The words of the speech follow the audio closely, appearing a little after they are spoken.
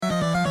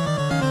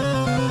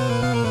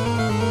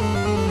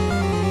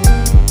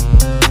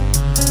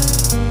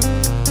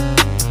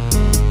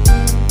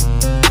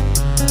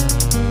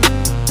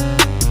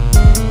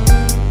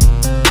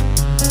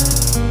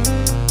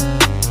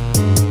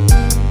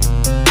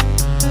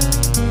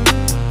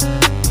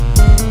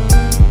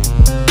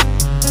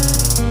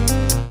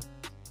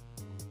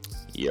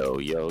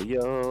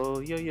yo,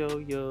 yo, yo,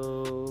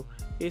 yo.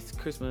 It's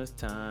Christmas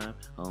time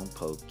on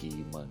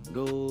Pokemon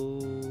Go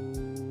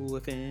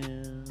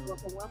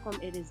FM. Welcome.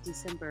 It is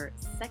December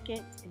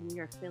 2nd, and we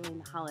are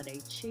feeling the holiday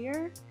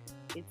cheer.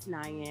 It's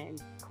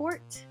Nyan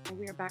Court, and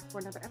we are back for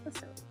another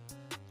episode.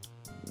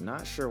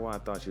 Not sure why I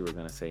thought you were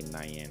going to say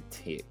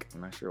Niantic.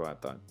 I'm not sure why I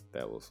thought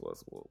that was what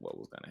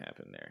was going to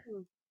happen there.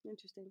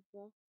 Interesting.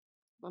 Well,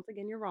 once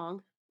again, you're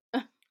wrong.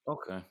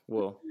 Okay,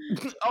 well.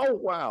 Oh,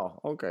 wow.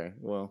 Okay,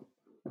 well.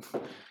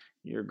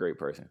 You're a great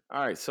person.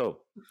 All right, so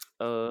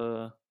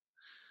Pokemon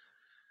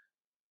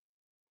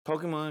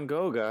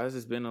Go, guys.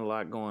 It's been a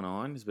lot going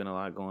on.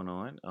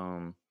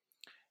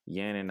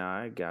 Yan and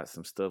I got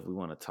some stuff we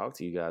want to talk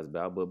to you guys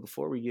about, but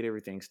before we get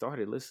everything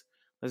started, let's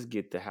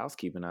get the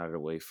housekeeping out of the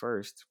way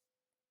first.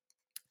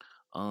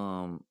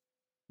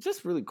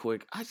 Just really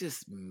quick, I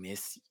just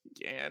miss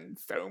Yan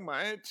so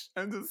much.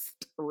 I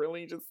just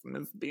really just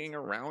miss being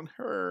around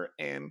her,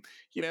 and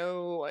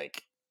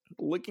like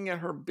looking at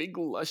her big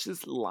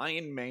luscious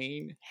lion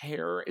mane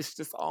hair. It's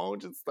just all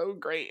just so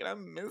great, and I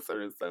miss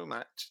her so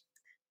much.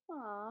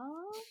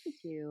 Aw, thank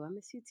you. I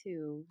miss you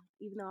too.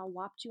 Even though I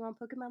whopped you on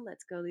Pokemon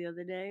Let's Go the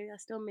other day, I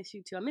still miss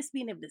you too. I miss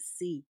being able to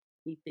see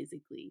me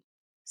physically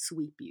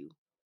sweep you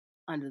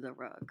under the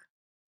rug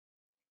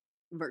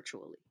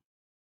virtually.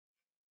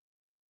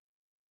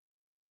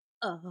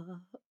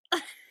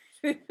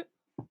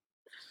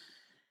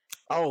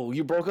 Oh,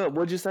 you broke up.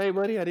 What'd you say,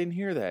 buddy? I didn't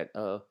hear that.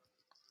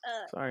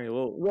 Sorry.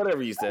 Well,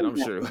 whatever you said, I'm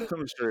sure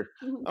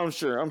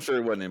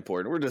it wasn't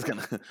important. We're just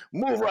gonna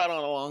move right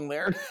on along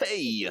there.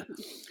 Hey,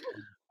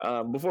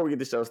 before we get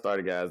the show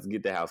started, guys,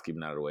 get the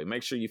housekeeping out of the way.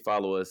 Make sure you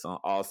follow us on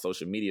all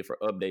social media for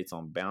updates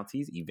on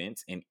bounties,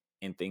 events, and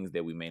things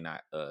that we may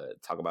not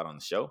talk about on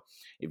the show.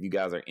 If you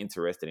guys are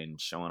interested in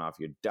showing off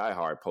your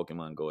diehard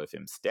Pokemon Go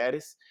FM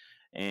status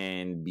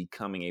and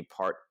becoming a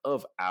part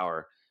of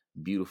our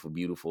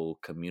beautiful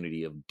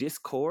community of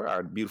Discord,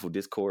 our beautiful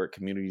Discord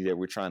community that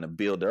we're trying to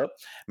build up,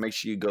 make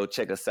sure you go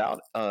check us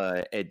out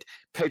at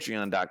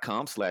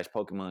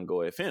patreon.com/Pokemon Go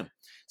FM.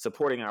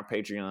 Supporting our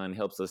Patreon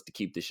helps us to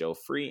keep the show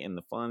free, and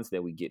the funds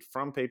that we get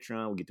from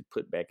Patreon we get to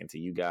put back into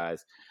you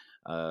guys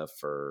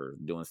for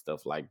doing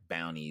stuff like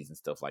bounties and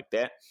stuff like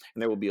that.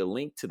 And there will be a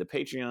link to the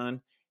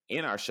Patreon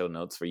in our show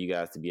notes for you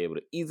guys to be able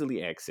to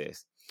easily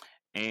access.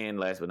 And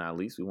last but not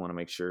least, we want to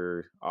make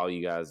sure all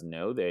you guys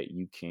know that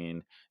you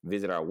can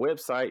visit our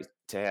website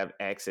to have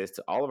access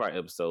to all of our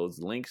episodes,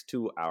 links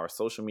to our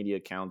social media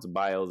accounts,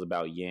 bios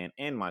about Yan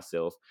and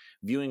myself,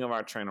 viewing of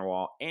our trainer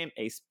wall, and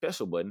a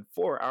special button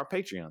for our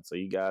Patreon. So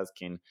you guys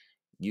can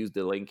use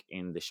the link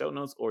in the show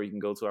notes, or you can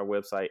go to our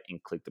website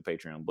and click the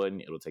Patreon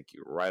button. It'll take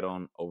you right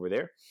on over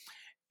there.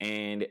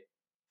 And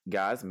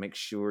guys, make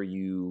sure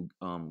you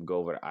go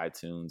over to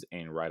iTunes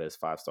and write us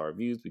 5-star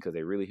reviews, because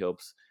they really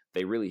help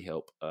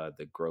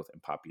the growth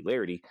and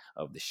popularity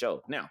of the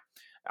show. Now,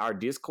 our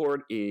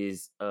Discord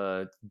is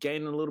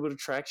gaining a little bit of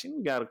traction.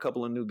 We got a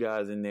couple of new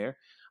guys in there.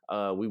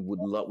 We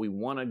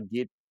want to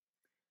get.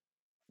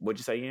 What'd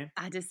you say, Ian?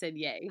 I just said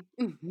yay.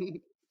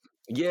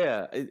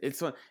 Yeah, it's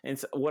fun. And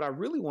so what I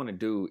really want to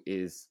do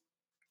is,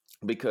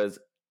 because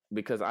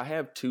I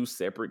have 2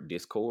 separate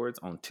Discords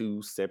on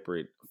 2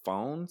 separate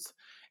phones,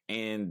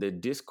 and the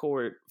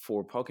Discord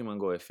for Pokemon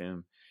Go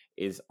FM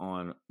is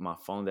on my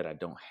phone that I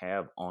don't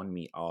have on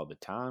me all the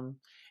time.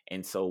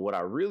 And so what I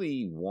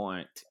really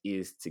want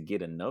is to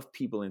get enough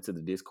people into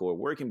the Discord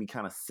where it can be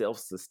kind of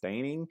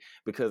self-sustaining,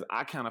 because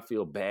I kind of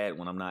feel bad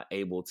when I'm not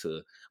able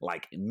to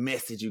like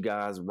message you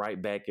guys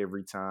right back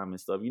every time and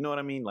stuff. You know what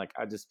I mean? Like,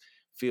 I just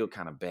feel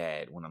kind of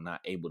bad when I'm not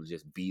able to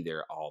just be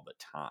there all the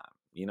time,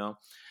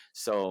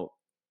 So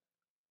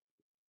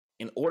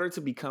in order to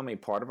become a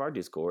part of our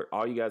Discord,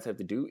 all you guys have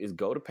to do is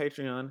go to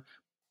Patreon,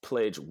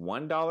 pledge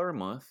 $1 a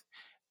month,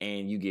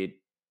 and you get,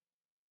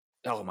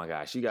 oh my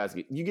gosh, you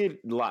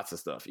get lots of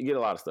stuff. You get a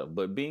lot of stuff.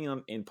 But being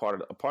a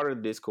part of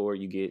the Discord,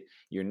 you get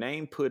your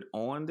name put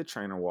on the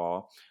trainer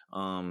wall,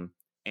 and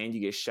you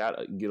get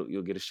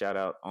you'll get a shout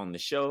out on the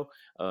show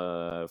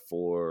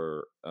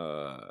for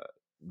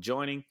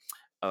joining.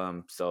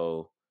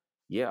 So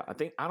yeah,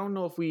 I don't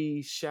know if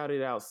we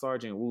shouted out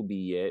Sergeant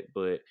Wooby yet,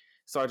 but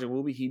Sergeant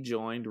Wooby, he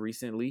joined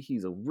recently.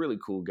 He's a really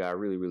cool guy,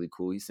 really, really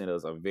cool. He sent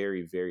us a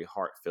very, very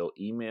heartfelt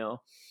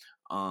email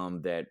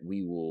that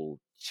we will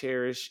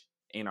cherish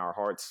in our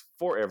hearts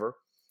forever.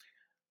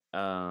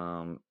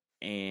 And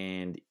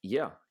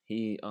yeah,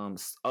 he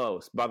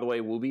by the way,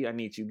 Wooby, I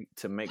need you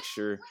to make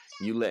sure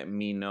you let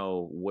me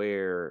know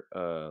where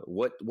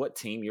what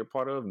team you're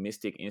part of,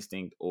 Mystic,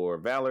 Instinct, or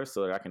Valor,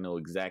 so that I can know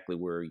exactly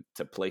where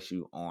to place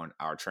you on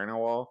our trainer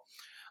wall.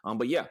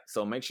 But yeah,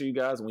 so make sure you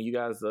guys, when you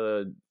guys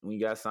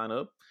sign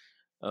up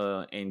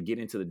and get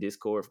into the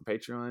Discord for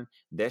Patreon,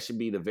 that should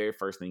be the very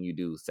first thing you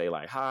do. Say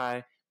like,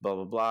 hi, blah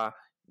blah blah.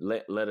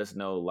 Let us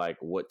know like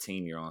what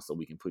team you're on, so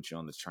we can put you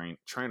on the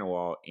trainer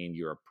wall in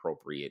your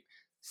appropriate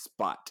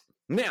spot.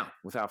 Now,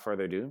 without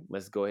further ado,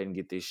 let's go ahead and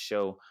get this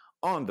show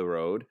on the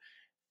road.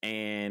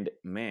 And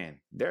man,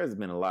 there's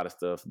been a lot of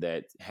stuff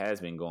that has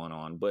been going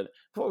on. But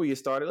before we get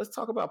started, let's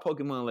talk about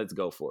Pokemon Let's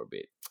Go for a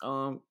bit.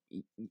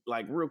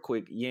 Like real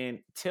quick, Yan,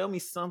 tell me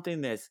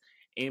something that's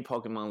in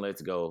Pokemon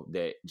Let's Go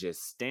that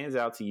just stands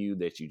out to you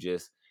that you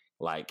just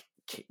like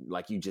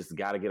you just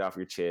got to get off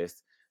your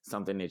chest.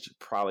 Something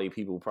that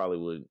people probably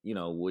would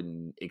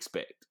wouldn't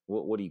expect.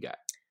 What do you got?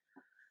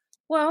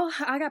 Well,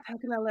 I got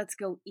Pokemon Let's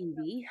Go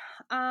Eevee.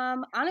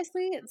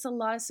 Honestly, it's a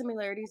lot of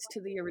similarities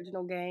to the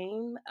original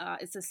game.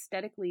 It's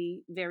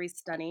aesthetically very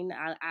stunning.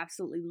 I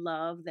absolutely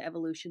love the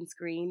evolution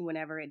screen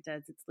whenever it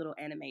does its little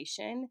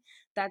animation.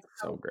 That's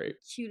So probably the great.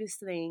 cutest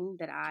thing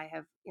that I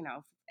have,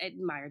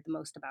 admired the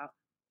most about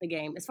the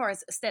game as far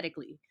as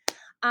aesthetically.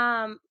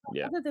 Um,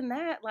 Yeah. Other than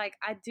that, like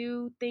I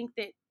do think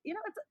that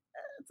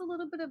it's a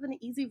little bit of an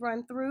easy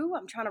run through.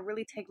 I'm trying to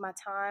really take my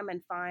time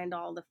and find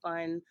all the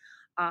fun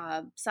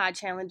side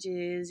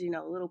challenges,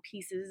 little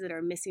pieces that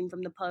are missing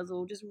from the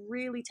puzzle. Just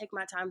really take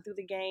my time through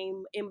the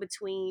game in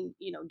between,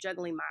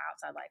 juggling my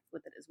outside life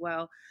with it as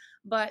well.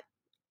 But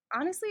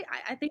honestly,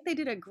 I think they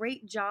did a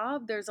great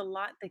job. There's a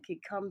lot that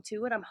could come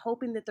to it. I'm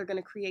hoping that they're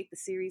going to create the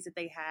series that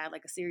they had,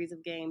 like a series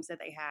of games that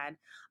they had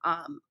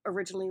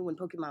originally when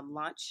Pokemon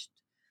launched.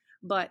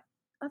 But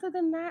other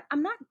than that,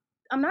 I'm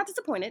not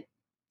disappointed.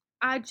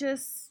 I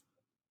just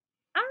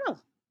I don't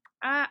know.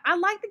 I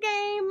like the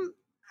game.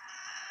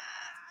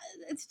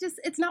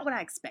 It's not what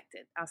I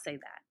expected. I'll say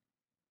that.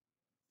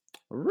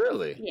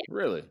 Really? Yeah.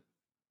 Really?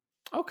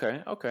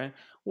 Okay, okay.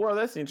 Well,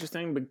 that's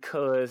interesting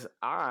because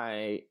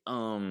I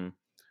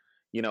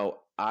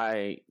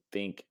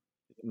think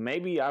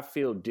maybe I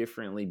feel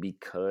differently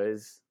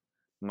because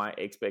my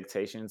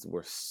expectations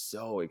were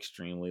so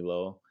extremely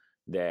low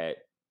that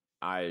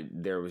I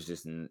there was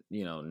just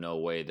no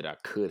way that I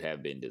could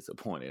have been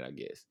disappointed, I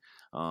guess.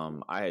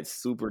 I had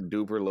super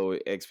duper low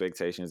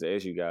expectations,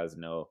 as you guys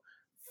know,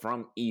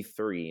 from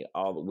E3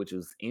 which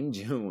was in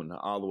June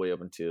all the way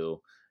up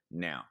until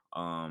now.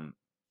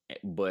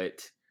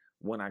 But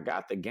when I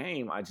got the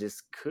game, I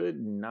just could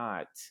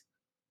not.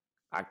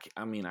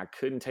 I mean, I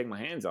couldn't take my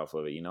hands off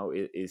of it.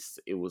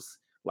 It was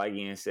like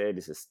Ian said,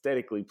 it's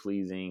aesthetically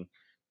pleasing.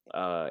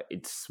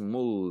 It's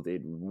smooth.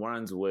 It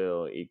runs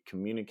well. It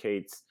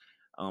communicates.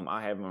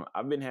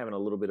 I've been having a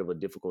little bit of a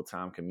difficult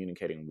time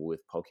communicating with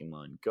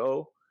Pokemon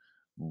Go,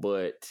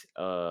 but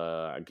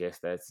I guess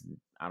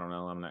I don't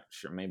know. I'm not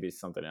sure. Maybe it's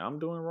something that I'm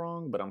doing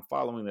wrong, but I'm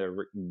following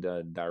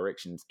the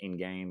directions in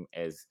game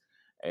as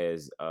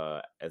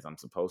I'm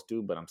supposed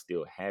to, but I'm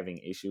still having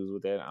issues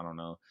with that. I don't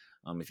know.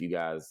 If you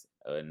guys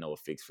know a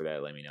fix for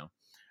that, let me know.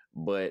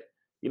 But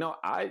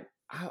I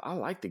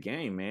like the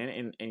game,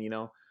 man, and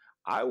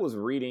I was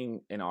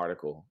reading an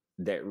article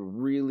that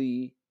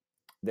really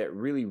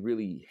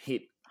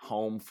hit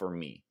home for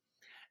me.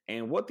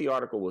 And what the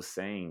article was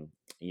saying,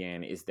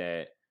 Yan, is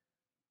that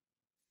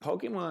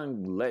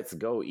Pokemon Let's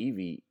Go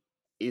Eevee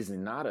is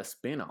not a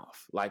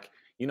spinoff. Like,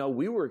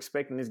 we were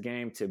expecting this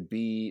game to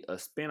be a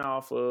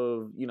spinoff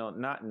of,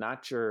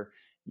 not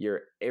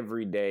your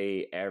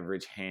everyday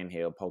average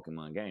handheld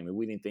Pokemon game. And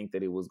we didn't think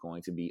that it was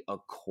going to be a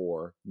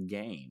core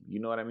game. You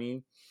know what I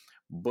mean?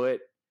 But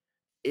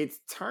it's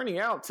turning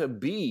out to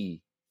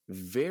be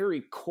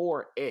very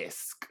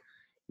core-esque.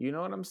 You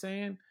know what I'm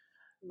saying?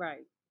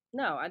 Right.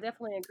 No, I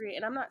definitely agree,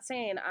 and I'm not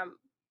saying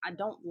I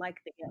don't like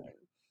the game.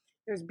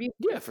 There's beauty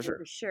Yeah, for in it sure.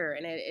 for sure,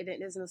 and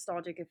it is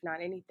nostalgic if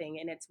not anything,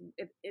 and it's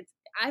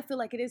I feel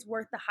like it is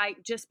worth the hype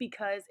just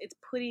because it's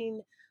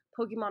putting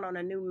Pokemon on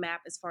a new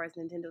map as far as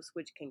Nintendo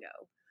Switch can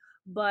go.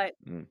 But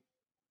Mm,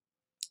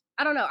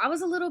 I don't know. I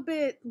was a little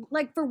bit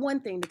like for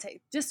one thing to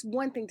take just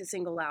one thing to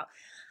single out.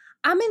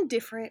 I'm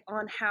indifferent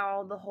on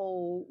how the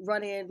whole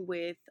run in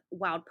with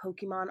wild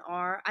Pokemon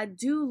are. I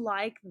do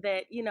like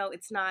that,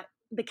 it's not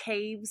the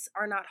caves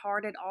are not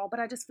hard at all, but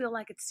I just feel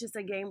like it's just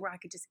a game where I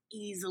could just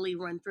easily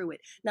run through it.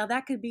 Now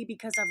that could be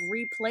because I've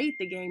replayed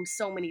the game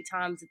so many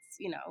times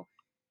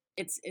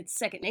it's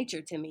second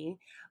nature to me.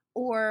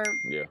 Or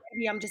yeah.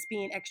 maybe I'm just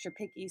being extra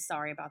picky.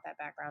 Sorry about that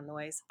background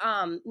noise.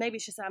 Maybe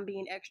it's just I'm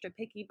being extra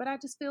picky, but I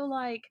just feel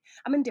like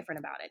I'm indifferent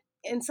about it.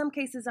 In some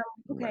cases,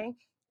 I'm Right. okay.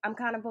 I'm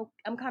kind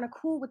of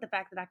cool with the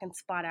fact that I can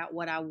spot out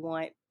what I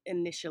want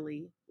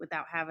initially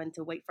without having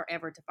to wait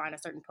forever to find a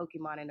certain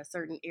Pokemon in a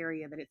certain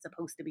area that it's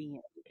supposed to be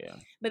in. Yeah.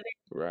 But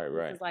Right, then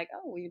right. it's like,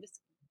 oh, well, you're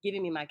just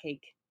giving me my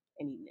cake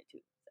and eating it too.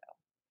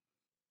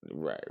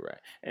 Right, right.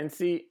 And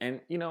see, and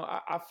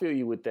I feel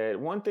you with that.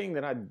 One thing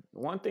that I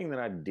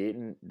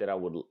didn't that I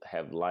would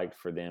have liked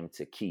for them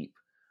to keep,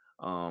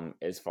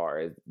 as far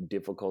as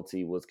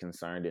difficulty was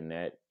concerned in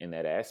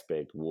that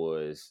aspect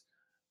was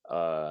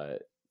uh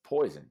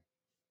poison.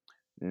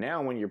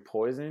 Now when your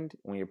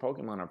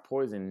Pokemon are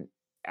poisoned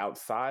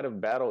outside of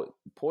battle,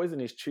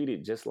 poison is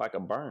treated just like a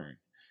burn.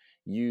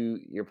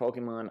 Your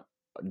Pokemon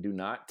do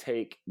not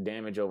take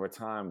damage over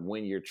time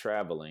when you're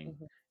traveling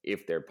So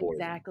if they're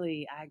poisoned.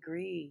 exactly, I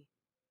agree.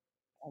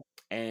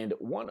 And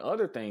one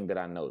other thing that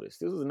I noticed,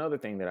 this is another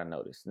thing that I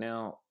noticed.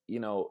 Now,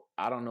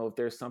 I don't know if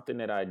there's something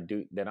that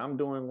I'm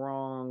doing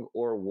wrong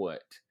or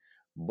what,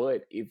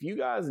 but if you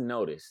guys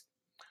notice,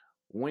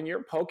 when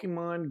your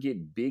Pokemon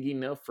get big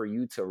enough for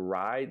you to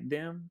ride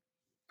them,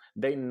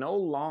 they no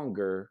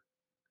longer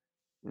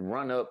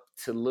run up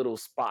to little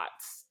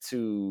spots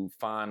to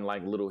find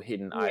like little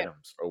hidden Yeah.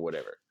 items or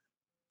whatever.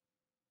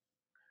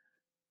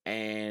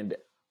 And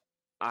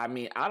I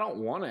mean, I don't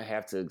want to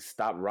have to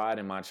stop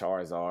riding my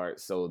Charizard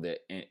so that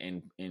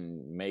and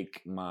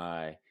make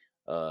my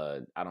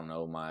I don't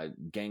know, my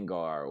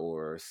Gengar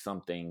or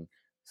something,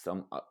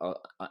 some a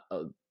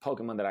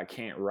Pokemon that I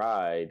can't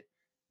ride,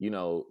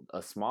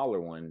 a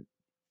smaller one,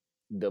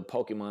 the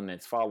Pokemon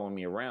that's following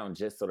me around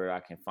just so that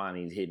I can find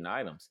these hidden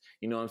items.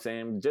 You know what I'm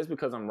saying? Just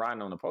because I'm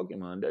riding on a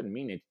Pokemon doesn't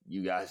mean that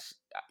you guys,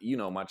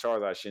 my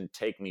Charizard shouldn't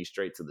take me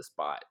straight to the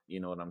spot.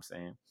 You know what I'm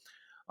saying?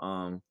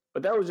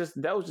 But that was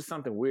just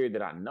something weird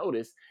that I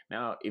noticed.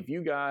 Now, if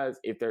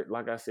they're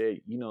like I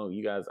said,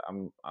 you guys,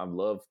 I'd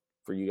love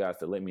for you guys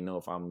to let me know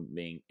if I'm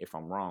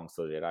wrong,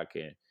 so that I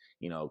can,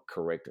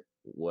 correct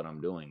what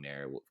I'm doing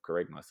there,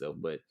 correct myself.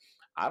 But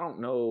I don't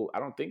know. I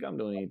don't think I'm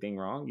doing anything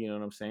wrong. You know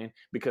what I'm saying?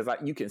 Because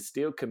you can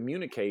still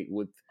communicate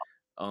with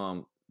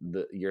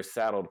your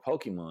saddled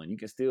Pokemon. You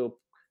can still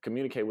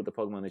communicate with the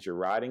Pokemon that you're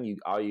riding.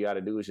 All you got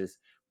to do is just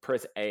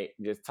press A,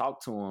 just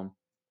talk to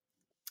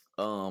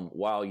them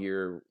while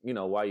you're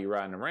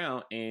riding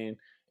around, and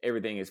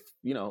everything is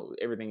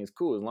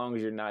cool as long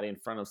as you're not in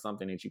front of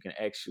something that you can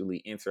actually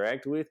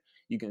interact with.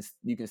 You can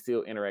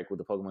still interact with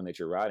the Pokemon that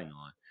you're riding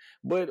on.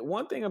 But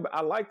one thing about, I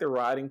like the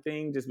riding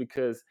thing just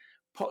because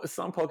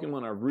some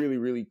Pokemon are really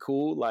really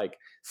cool, like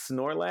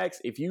Snorlax.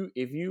 If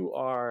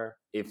Snorlax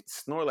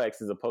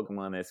is a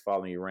Pokemon that's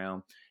following you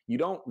around, you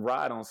don't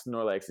ride on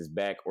Snorlax's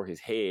back or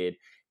his head,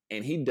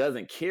 and he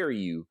doesn't carry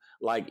you.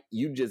 Like,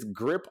 you just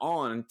grip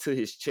on to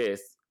his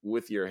chest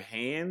with your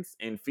hands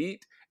and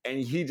feet, and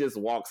he just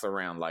walks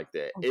around like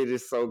that. It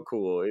is so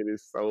cool. It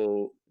is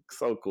so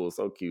cool,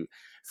 so cute.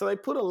 So they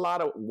put a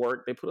lot of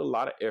work, they put a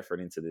lot of effort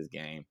into this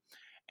game,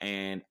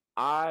 and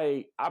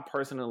I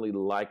personally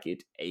like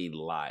it a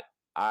lot.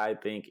 I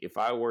think if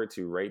I were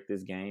to rate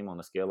this game on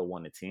a scale of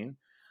 1 to 10,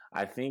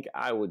 I think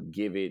I would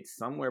give it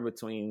somewhere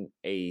between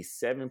a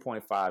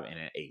 7.5 and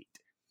an 8.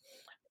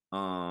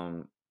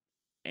 Um,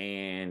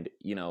 and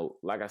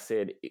like I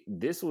said,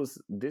 this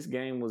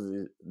game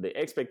was, the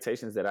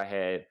expectations that I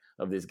had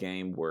of this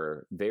game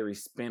were very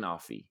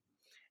spin-offy.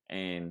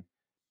 And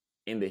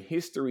in the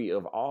history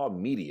of all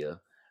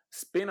media,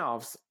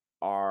 spin-offs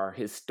are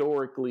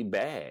historically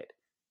bad.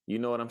 You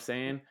know what I'm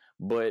saying?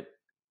 But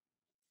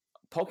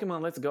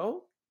Pokemon Let's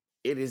Go,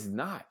 it is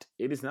not.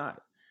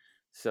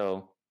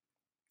 So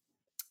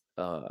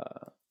uh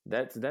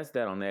that's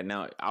that on that.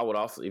 Now, I would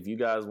also, if you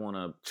guys want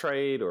to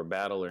trade or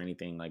battle or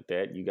anything like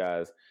that, you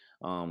guys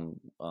come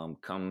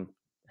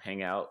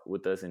hang out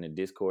with us in the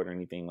Discord or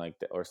anything like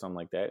that, or something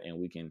like that, and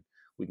we can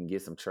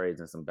get some trades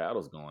and some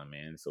battles going,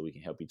 man, so we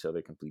can help each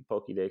other complete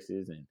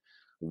Pokédexes and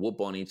whoop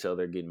on each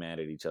other, get mad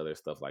at each other,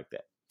 stuff like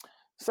that.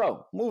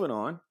 So, moving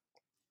on,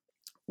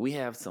 we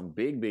have some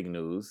big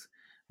news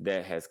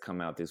that has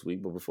come out this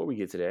week. But before we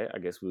get to that, I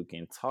guess we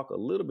can talk a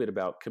little bit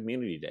about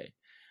Community Day.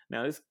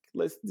 Now,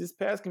 this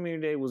past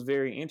Community Day was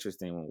very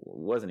interesting,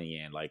 wasn't it,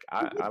 Yan? Like,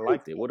 I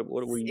liked it. What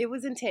were you? It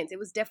was intense. It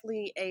was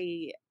definitely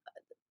a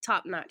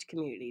top-notch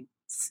community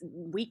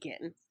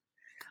weekend,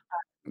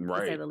 to say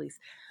Right. the least.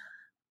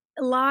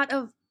 A lot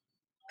of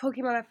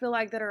Pokemon, I feel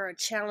like, that are a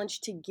challenge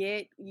to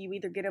get. You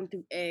either get them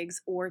through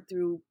eggs or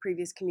through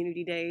previous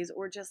community days,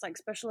 or just like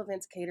special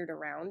events catered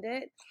around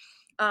it.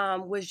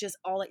 Was just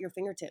all at your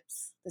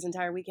fingertips this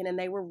entire weekend, and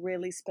they were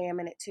really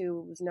spamming it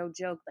too. It was no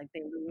joke. Like, they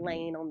were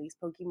laying on these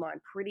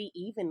Pokemon pretty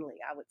evenly,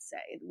 I would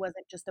say. It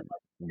wasn't just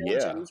about Yeah.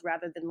 Belgians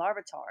rather than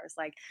Larvatars.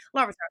 Like,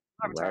 Larvitar,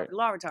 Larvitar, Right.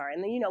 Larvitar,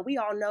 and then we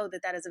all know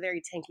that that is a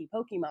very tanky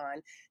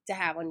Pokemon to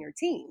have on your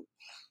team.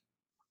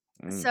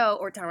 Mm. So,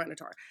 or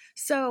Tyranitar.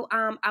 So,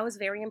 I was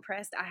very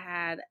impressed. I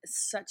had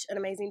such an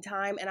amazing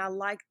time, and I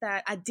like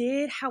that. I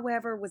did,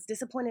 however, was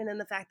disappointed in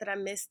the fact that I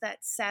missed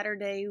that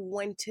Saturday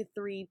 1 to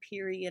 3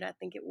 period. I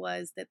think it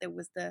was that there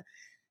was the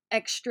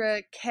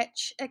extra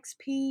catch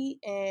XP,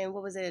 and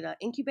what was it?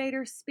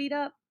 Incubator speed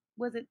up?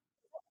 Was it?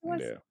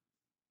 Was Yeah.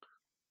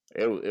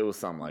 It was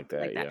something like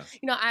like that. that.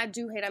 Yeah. I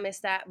do hate I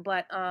missed that,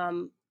 but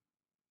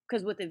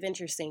because with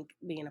Adventure Sync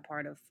being a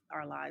part of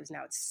our lives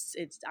now, it's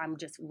I'm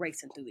just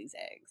racing through these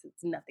eggs.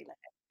 It's nothing.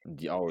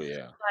 Oh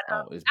yeah. But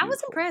Oh, it's I was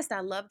beautiful. impressed. I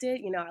loved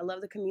it. I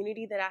love the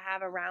community that I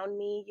have around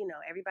me.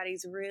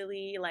 Everybody's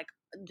really like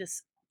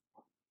just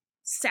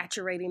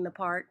saturating the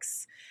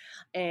parks,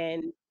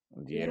 and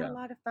we had a Yeah.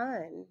 lot of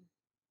fun.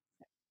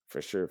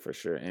 For sure, for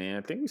sure. And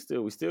I think we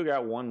still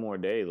got one more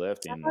day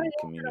left I thought in it ended at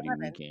Community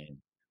 11.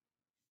 Weekend.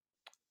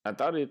 I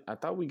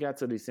thought we got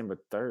to December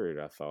 3rd,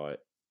 I thought.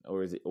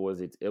 Or it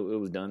was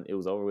done, it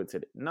was over with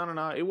today. No,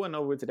 it wasn't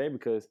over with today,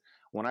 because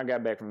when I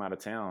got back from out of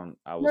town,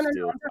 I No, was no, no.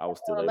 still I'm I talking was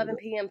still about able 11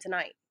 to. p.m.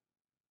 tonight.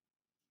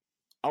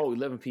 Oh,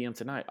 11 p.m.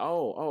 tonight.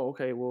 Oh,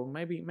 okay. Well,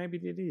 maybe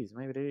it is.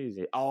 Maybe it is.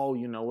 Oh,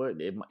 you know what?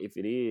 If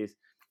it is,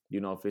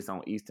 if it's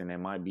on Eastern, that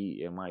might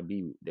be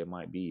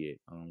it.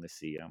 Let's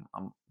see.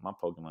 My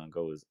Pokemon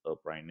Go is up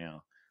right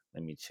now.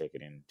 Let me check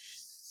it and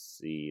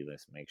see.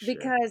 Let's make sure.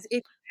 Because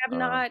if you have Uh,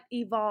 not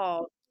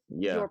evolved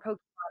yeah, your Pokemon,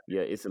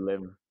 yeah, it's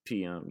 11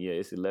 p.m. Yeah,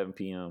 it's 11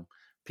 p.m.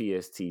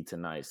 PST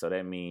tonight. So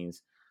that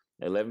means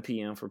 11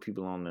 p.m. for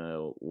people on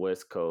the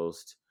West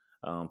Coast.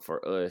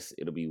 For us,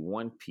 it'll be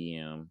 1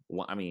 p.m.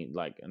 I mean,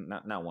 like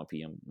not 1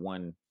 p.m.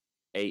 1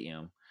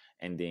 a.m.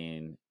 and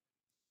then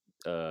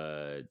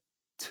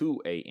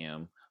 2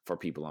 a.m. for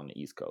people on the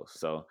East Coast.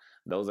 So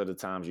those are the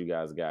times you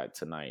guys got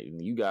tonight,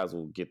 and you guys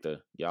will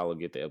y'all will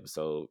get the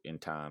episode in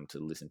time to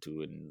listen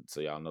to it, and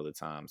so y'all know the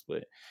times.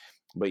 But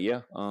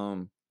yeah,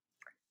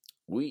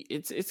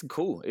 it's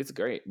cool, it's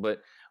great.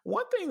 But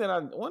one thing that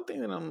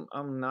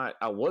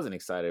I wasn't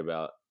excited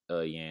about,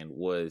 Yan,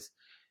 was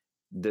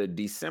the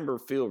December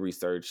field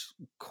research,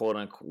 quote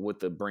unquote, with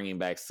the bringing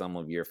back some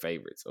of your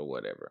favorites or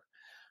whatever.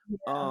 yeah.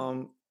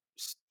 Um,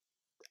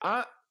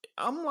 I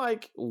I'm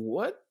like,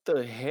 what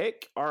the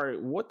heck are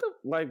what the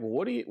like?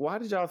 What do you? Why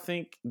did y'all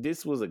think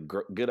this was a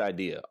good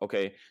idea?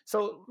 Okay,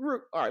 so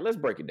all right, let's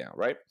break it down.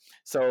 Right,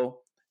 so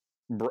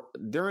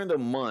during the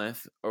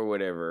month or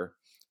whatever,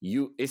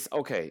 it's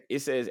okay. It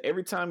says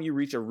every time you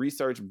reach a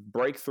research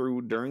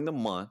breakthrough during the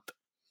month,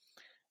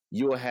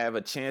 you will have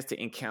a chance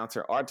to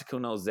encounter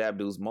Articuno,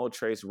 Zapdos,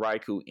 Moltres,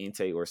 Raikou,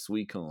 Entei, or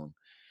Suicune,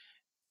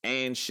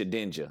 and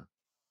Shedinja.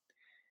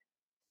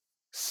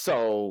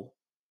 So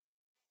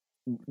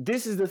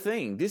this is the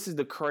thing. This is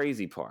the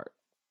crazy part.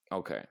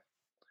 Okay.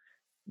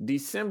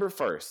 December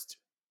 1st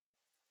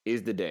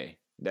is the day.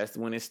 That's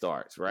when it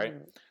starts, right?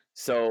 Mm.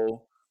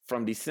 So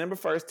from December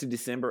 1st to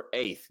December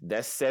 8th,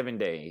 that's 7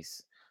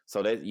 days.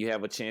 So that you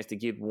have a chance to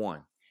get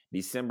one.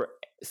 December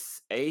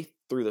 8th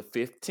through the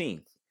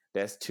 15th,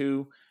 that's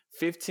two.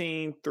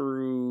 15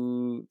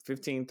 through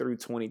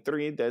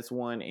 23, that's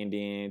one, and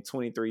then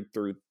 23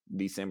 through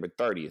December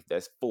 30th,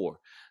 that's four.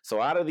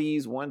 So out of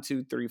these 1,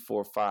 2, 3,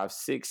 4, 5,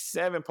 6,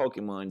 7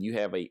 Pokemon, you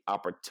have a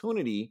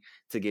opportunity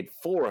to get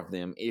four of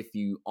them if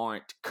you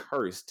aren't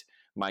cursed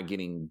by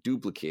getting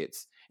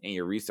duplicates in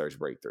your research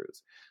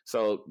breakthroughs.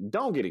 So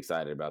don't get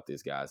excited about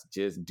this, guys.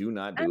 Just do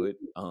not do it.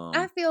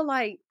 I feel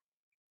like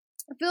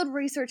field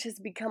research has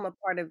become a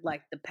part of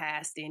like the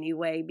past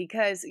anyway,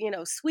 because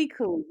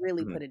Suicune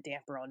really put a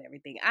damper on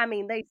everything. I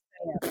mean, they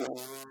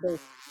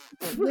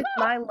with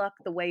my luck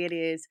the way it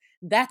is,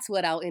 that's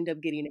what I'll end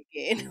up getting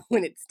again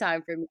when it's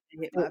time for me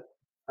to hit my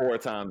 4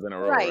 times in a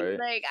row, right. right?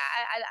 Like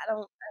I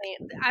don't. I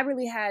mean, I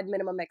really had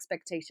minimum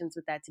expectations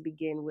with that to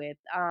begin with.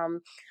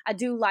 I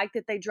do like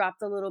that they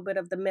dropped a little bit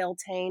of the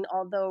Meltane,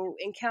 although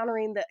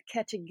encountering the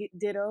catch a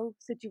ditto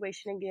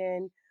situation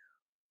again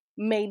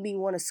made me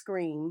want to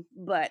scream,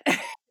 but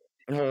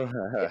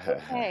it's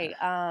okay.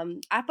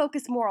 I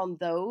focus more on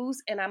those,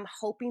 and I'm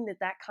hoping that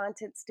that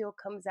content still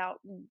comes out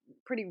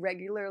pretty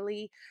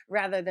regularly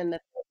rather than the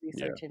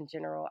Yeah, research in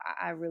general.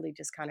 I really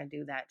just kind of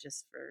do that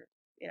just for,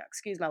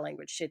 excuse my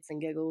language, shits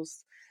and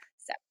giggles.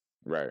 So,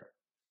 right.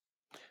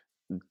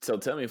 So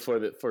tell me,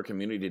 for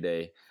Community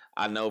Day,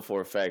 I know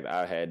for a fact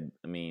I've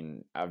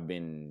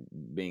been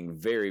being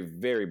very,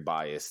 very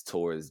biased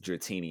towards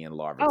Dratini and oh,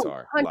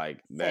 Larvitar.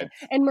 Like 100%. that.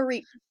 And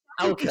Marie,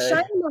 Okay.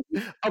 Shiny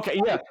Marie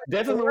Okay, yeah.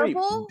 Definitely Marie.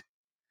 adorable.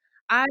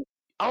 I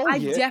Oh I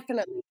yeah.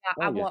 definitely I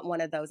Oh yeah. want one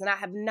of those, and I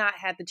have not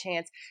had the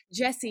chance.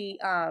 Jesse,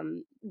 my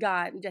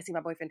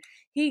boyfriend,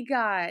 he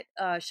got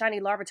shiny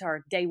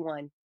Larvitar day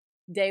one,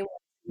 day one.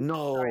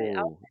 Started.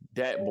 No.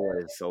 That boy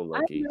is so I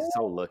lucky. know,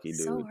 So lucky,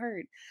 so dude.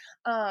 hurt.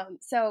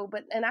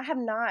 And I have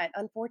not.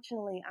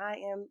 Unfortunately, I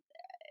am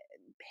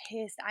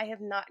pissed. I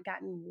have not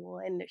gotten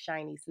one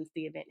shiny since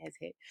the event has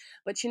hit.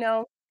 But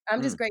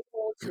I'm just Mm.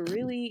 grateful to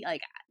really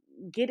like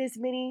get as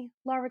many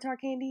Larvitar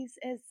candies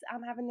as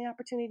I'm having the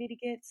opportunity to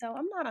get. So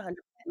I'm not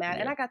 100% mad,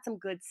 and Yeah. I got some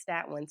good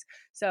stat ones.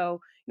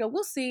 So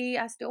we'll see.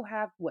 I still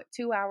have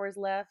 2 hours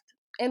left.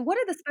 And what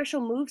are the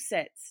special move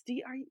sets?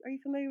 Are you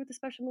familiar with the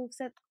special move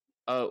set?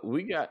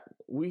 We got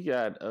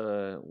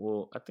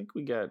well, I think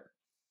we got,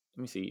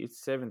 let me see, it's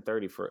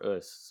 7:30 for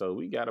us. So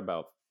we got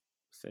about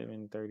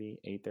 7:30,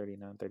 8:30,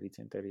 9:30,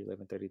 10:30,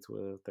 11:30,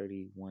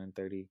 12:30,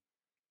 1:30,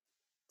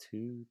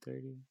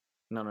 2:30.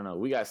 No.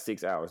 We got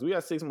 6 hours. We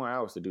got 6 more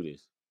hours to do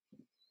this.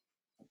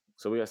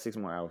 So we got 6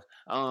 more hours.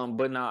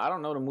 But now I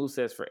don't know the move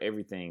sets for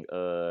everything.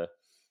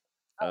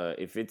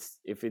 If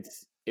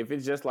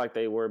it's just like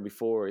they were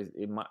before,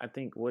 it might. I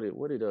think what did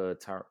you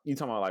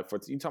talking about, like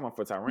you talking about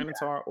for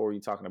Tyranitar, or are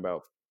you talking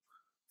about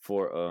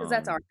for Because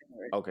that's our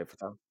favorite. okay,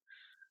 for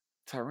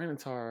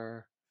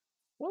Tyranitar?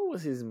 What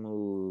was his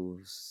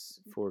moves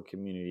for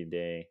Community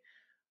Day?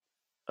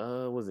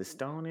 Was it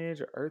Stone Edge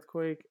or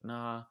Earthquake?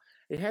 Nah,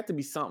 it had to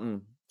be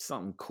something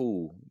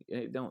cool.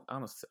 I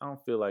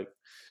don't feel like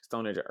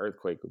Stone Edge or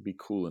Earthquake would be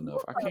cool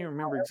enough. I can't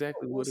remember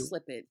exactly We'll what it.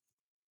 slip it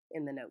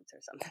in the notes or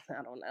something.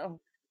 I don't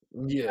know.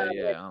 Yeah,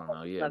 I don't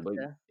know. Yeah, Love but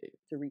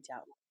to reach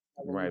out.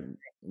 right,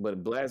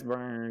 but Blast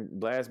Burn,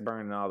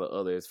 and all the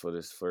others for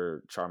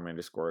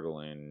Charmander,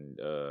 Squirtle, and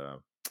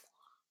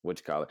what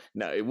you call it.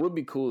 Now it would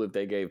be cool if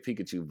they gave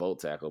Pikachu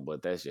Volt Tackle,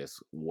 but that's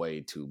just way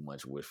too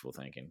much wishful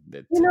thinking.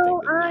 That to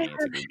think that I Niantic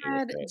would give us have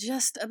had that.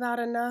 just about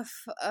enough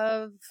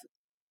of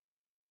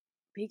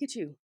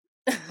Pikachu.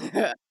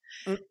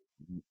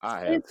 I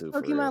have Since to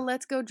for Pokemon real.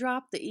 Let's Go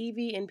drop, the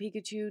Eevee and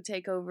Pikachu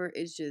takeover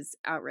is just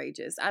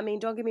outrageous. I mean,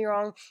 don't get me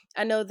wrong.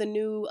 I know the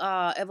new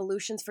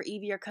evolutions for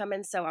Eevee are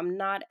coming, so I'm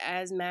not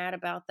as mad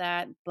about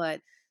that.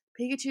 But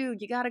Pikachu,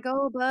 you gotta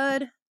go,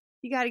 bud.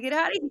 You gotta get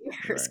out of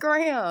here. Right.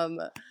 Scram.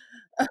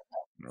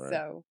 Right.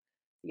 So,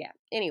 yeah.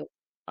 Anyway,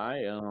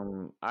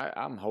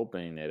 I'm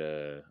hoping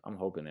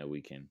that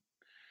we can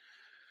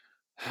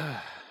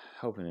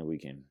hoping that we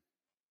can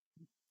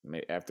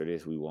after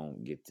this we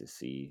won't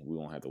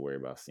have to worry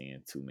about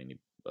seeing too many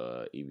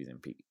Eevees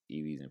and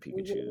we will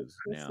Pikachus.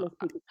 Now,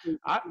 Christmas Pikachu.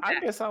 I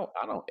guess I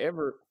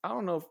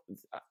don't know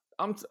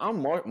if I'm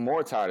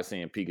more tired of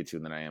seeing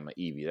Pikachu than I am an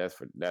Eevee.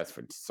 That's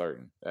for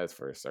certain. That's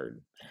for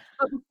certain.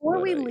 But before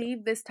But we yeah.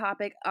 leave this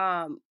topic,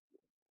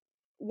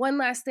 one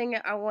last thing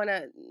I want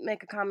to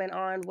make a comment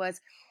on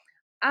was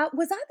I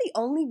the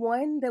only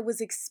one that was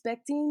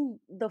expecting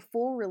the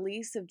full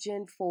release of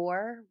Gen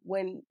 4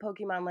 when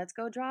Pokemon Let's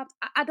Go dropped?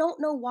 I don't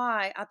know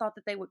why I thought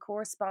that they would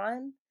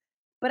correspond,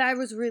 but I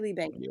was really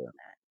banking Yeah. on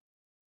that.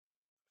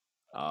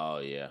 Oh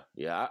yeah,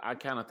 yeah. I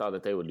kind of thought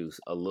that they would do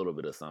a little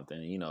bit of something,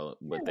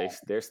 but Yeah,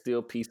 they're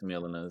still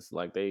piecemealing us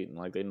like they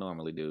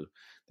normally do.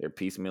 They're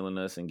piecemealing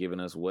us and giving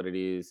us what it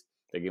is.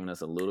 They're giving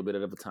us a little bit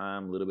of a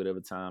time, a little bit of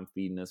a time,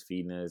 feeding us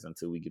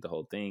until we get the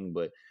whole thing.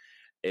 But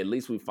at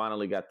least we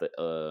finally got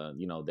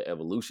the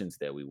evolutions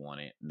that we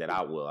wanted.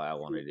 I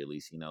wanted at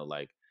least,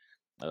 like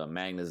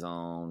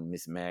Magnezone,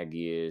 Miss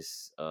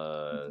Magius,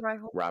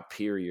 Rhyhorn,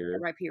 Rhyperior.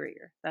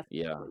 Rhyperior. That's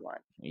Yeah, what we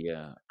want.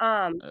 yeah.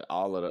 Um,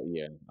 All of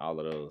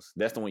those.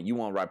 That's the one you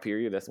want,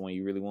 Rhyperior. That's the one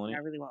you really I wanted.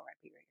 really want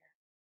Rhyperior.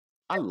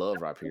 I love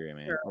Rhyperior, Girl,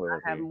 man. I love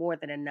I have Rhyperior. more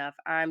than enough.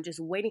 I'm just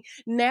waiting.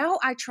 Now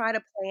I try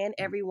to plan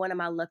every one of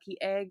my lucky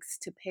eggs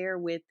to pair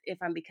with if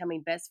I'm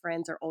becoming best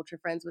friends or ultra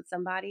friends with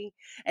somebody.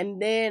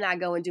 And then I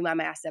go and do my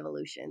mass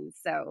evolution.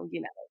 So,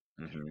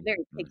 Mm-hmm.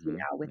 very picky Mm-hmm.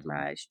 now with Mm-hmm.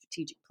 my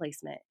strategic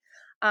placement.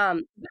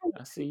 Um,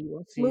 I see you.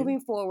 I see you. moving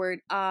forward,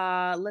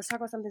 let's talk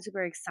about something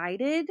super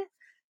excited.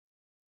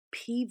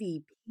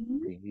 PvP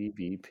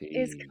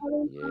is PvP.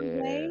 coming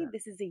our way. Yeah.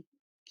 This is a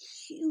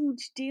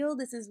huge deal.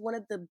 This is one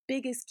of the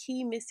biggest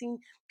key missing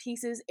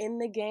pieces in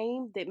the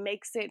game that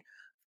makes it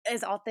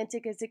as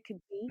authentic as it could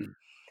be.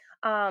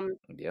 Um,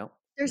 Yep.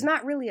 there's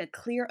not really a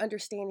clear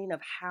understanding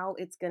of how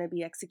it's going to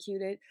be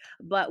executed,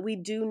 but we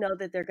do know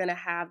that they're going to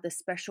have the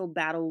special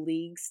battle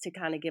leagues to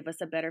kind of give us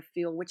a better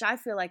feel, which I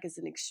feel like is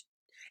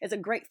a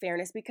great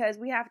fairness because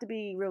we have to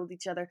be real with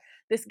each other.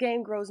 This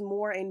game grows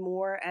more and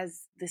more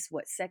as this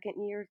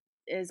second year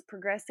is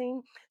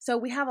progressing. So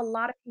we have a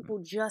lot of people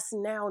just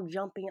now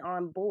jumping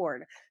on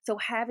board. So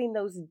having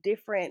those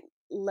different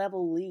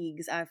level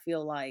leagues, I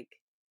feel like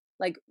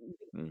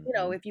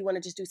Mm-hmm. if you want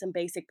to just do some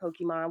basic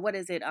Pokemon, what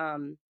is it?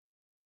 So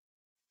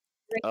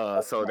they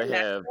Pokemon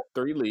have Master.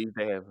 3 leagues.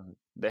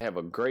 They have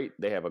a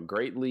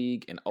great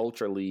league, an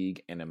ultra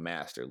league, and a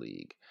master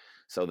league.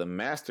 So the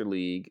master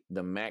league,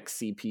 the max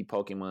CP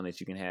Pokemon that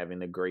you can have in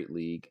the great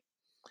league,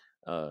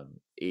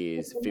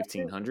 is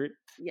 1,500.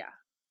 Yeah.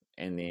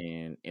 And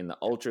then in the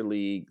Ultra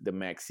League, the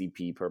max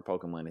CP per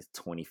Pokemon is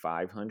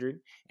 2,500.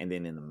 And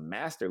then in the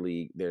Master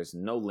League, there's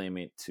no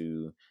limit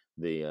to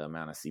the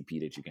amount of CP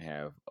that you can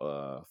have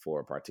for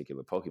a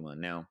particular Pokemon.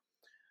 Now,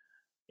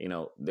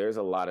 there's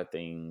a lot of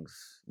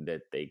things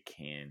that they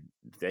can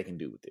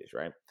do with this,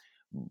 right?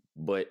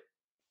 But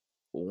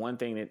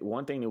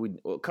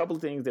a couple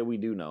of things that we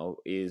do know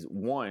is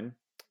one,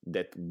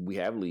 that we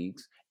have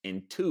leagues,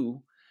 and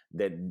two,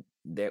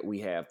 that we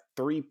have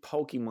 3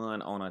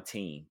 Pokemon on a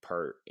team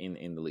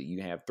in the league.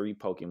 You have 3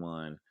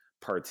 Pokemon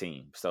per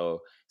team.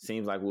 So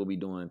seems like we'll be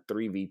doing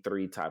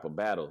 3v3 type of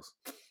battles.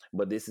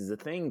 But this is the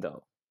thing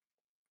though.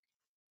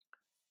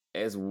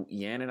 As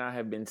Yan and I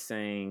have been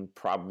saying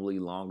probably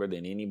longer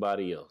than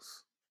anybody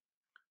else,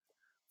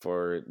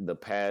 for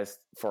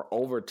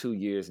over 2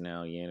 years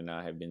now, Yan and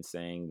I have been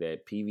saying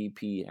that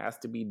PvP has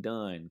to be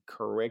done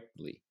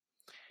correctly.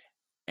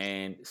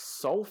 And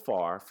so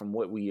far, from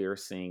what we are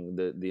seeing,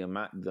 with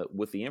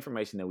the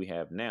information that we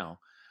have now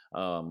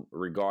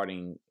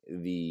regarding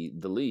the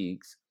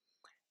leagues,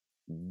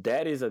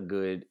 that is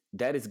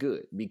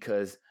good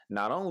because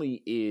not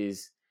only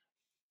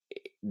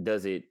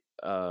does it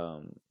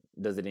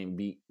does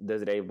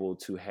it able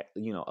to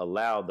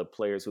allow the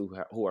players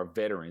who are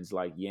veterans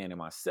like Yan and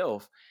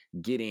myself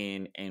get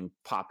in and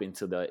pop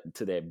into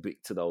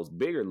to those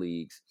bigger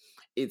leagues.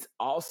 It's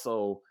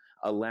also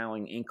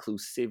allowing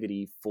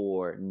inclusivity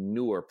for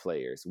newer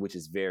players, which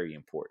is very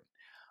important.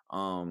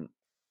 um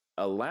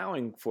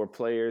Allowing for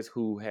players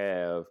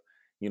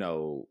you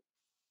know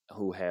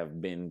who have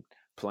been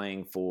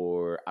playing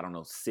for, I don't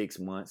know, 6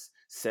 months,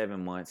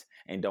 7 months,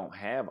 and don't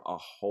have a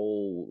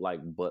whole like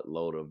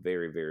buttload of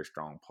very, very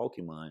strong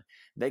Pokemon,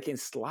 they can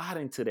slide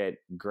into that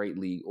great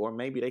league, or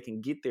maybe they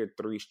can get their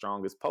 3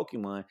 strongest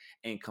Pokemon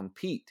and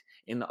compete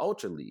in the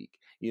Ultra League.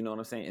 You know what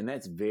I'm saying? And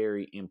that's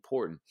very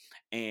important.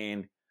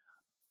 And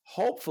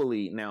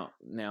hopefully now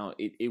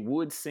it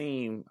would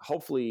seem,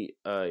 hopefully,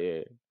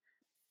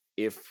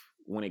 if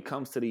when it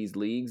comes to these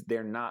leagues,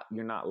 you're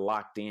not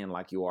locked in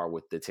like you are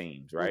with the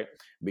teams, right?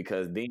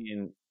 Because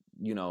then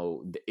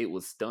it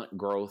would stunt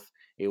growth.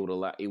 It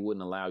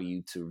wouldn't allow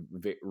you to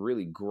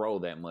really grow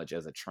that much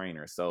as a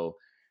trainer. So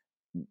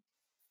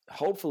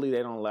hopefully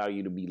they don't allow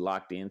you to be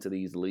locked into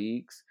these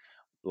leagues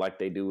like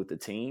they do with the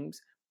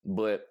teams.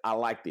 But I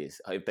like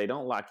this. If they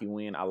don't lock you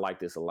in, I like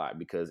this a lot,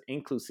 because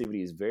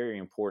inclusivity is very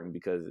important,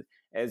 because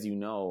as you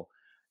know,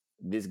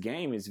 this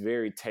game is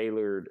very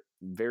tailored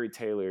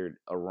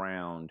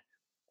around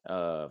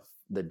uh,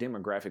 the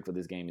demographic for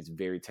this game is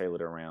very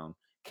tailored around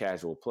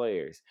casual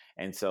players.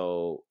 And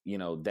so,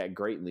 that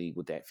great league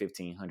with that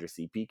 1500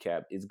 CP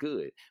cap is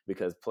good,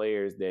 because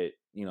players that,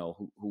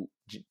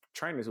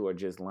 trainers who are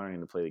just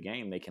learning to play the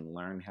game, they can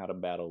learn how to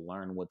battle,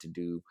 learn what to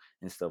do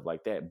and stuff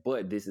like that.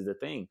 But this is the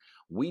thing.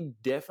 We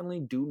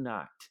definitely do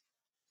not.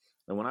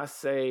 And when I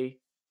say,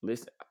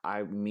 listen,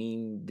 I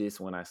mean this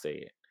when I say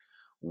it.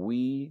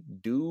 We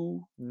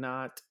do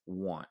not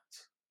want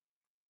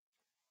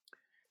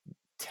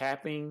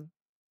tapping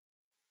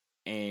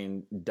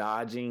and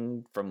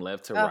dodging from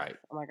left to right.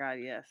 Oh my God,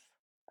 yes.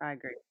 I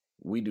agree.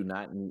 We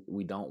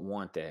don't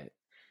want that.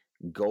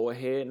 Go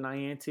ahead,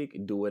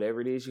 Niantic, do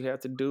whatever it is you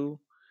have to do,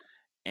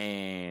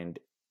 and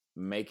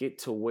make it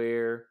to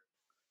where,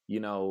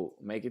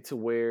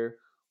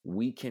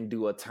 we can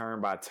do a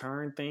turn by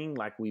turn thing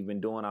like we've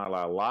been doing all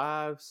our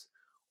lives,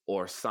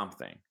 or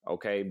something.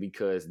 Okay,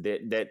 because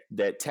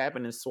that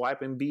tapping and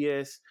swiping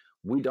BS,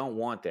 we don't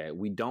want that.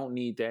 We don't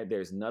need that.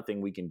 There's nothing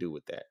we can do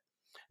with that.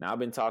 Now I've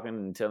been talking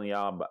and telling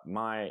y'all about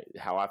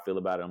how I feel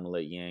about it. I'm gonna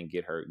let Yan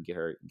get her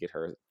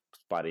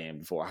spot in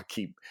before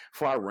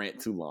I rant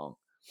too long.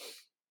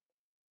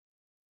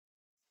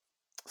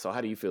 So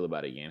how do you feel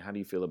about it, Yan? How do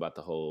you feel about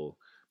the whole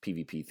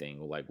PvP thing?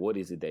 Like, what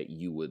is it that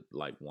you would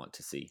want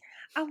to see?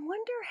 I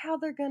wonder how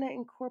they're gonna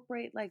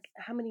incorporate like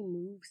how many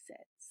move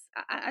sets.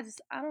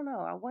 I don't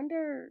know. I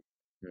wonder.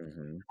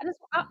 Mm-hmm. I just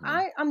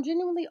Mm-hmm. I'm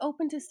genuinely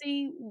open to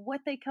see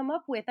what they come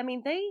up with. I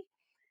mean, they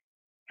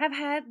have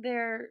had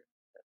their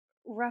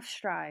rough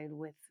stride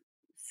with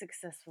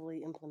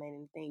successfully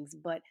implementing things,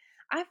 but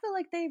I feel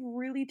like they've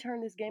really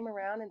turned this game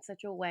around in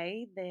such a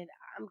way that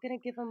I'm gonna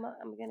give them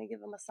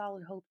a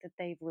solid hope that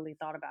they've really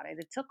thought about it.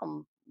 It took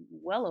them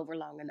well over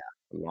long enough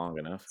Long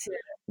enough. to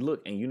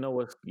Look, and you know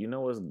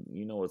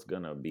what's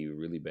gonna be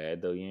really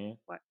bad though, Yan?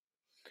 what?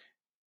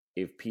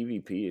 If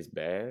PvP is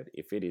bad,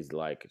 if it is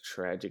like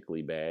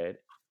tragically bad,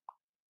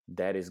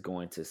 that is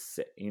going to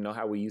set,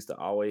 how we used to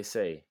always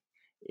say,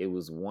 it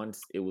was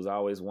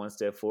always one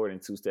step forward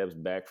and two steps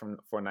back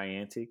for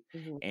Niantic.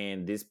 Hmm.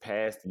 And this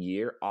past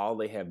year, all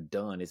they have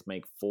done is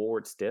make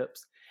forward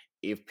steps.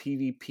 If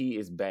PvP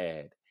is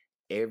bad,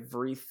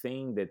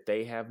 everything that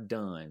they have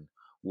done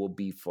will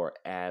be for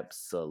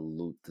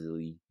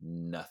absolutely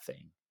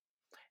nothing.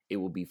 It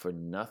will be for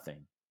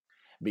nothing,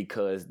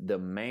 because the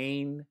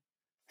main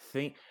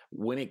thing,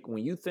 when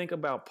you think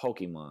about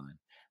Pokemon,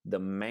 the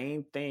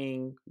main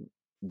thing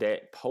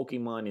that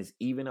Pokemon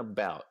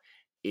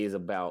is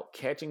about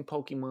catching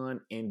Pokemon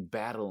and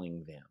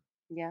battling them.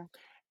 Yeah,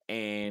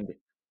 And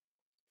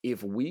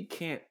if we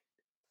can't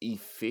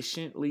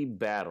efficiently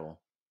battle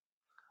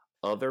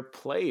other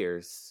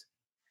players,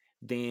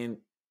 then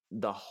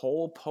the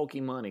whole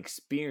Pokemon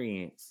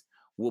experience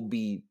will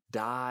be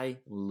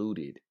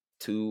diluted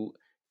to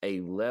a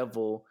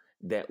level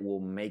that will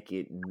make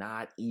it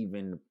not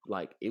even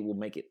like, it will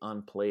make it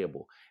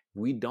unplayable.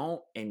 We don't,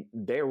 and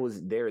there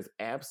is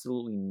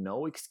absolutely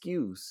no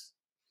excuse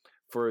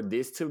for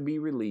this to be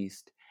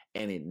released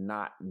and it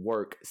not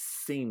work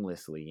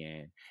seamlessly.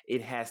 And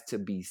it has to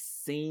be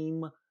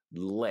seamless.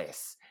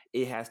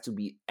 It has to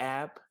be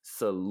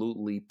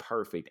absolutely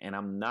perfect. And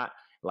I'm not,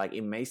 like,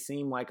 it may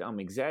seem like I'm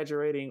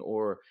exaggerating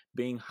or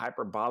being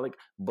hyperbolic,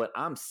 but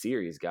I'm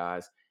serious,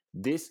 guys.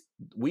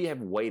 We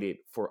have waited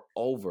for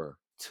over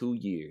 2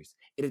 years.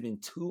 It has been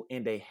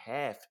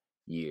 2.5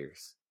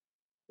 years.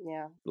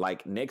 yeah.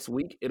 Like, next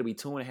week, it'll be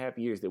 2.5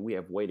 years that we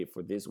have waited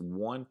for this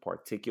one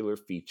particular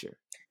feature.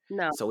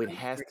 No, So it I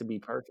has agree. to be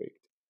perfect.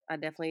 I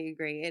definitely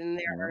agree. And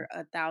there You know, are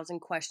 1,000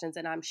 questions,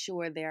 and I'm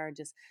sure they are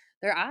just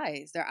their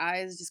eyes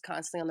just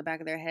constantly on the back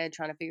of their head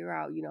trying to figure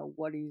out,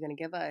 what are you going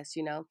to give us?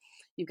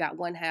 You've got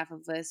one half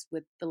of us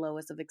with the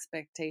lowest of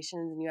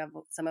expectations, and you have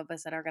some of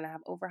us that are going to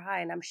have over high.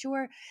 And I'm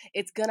sure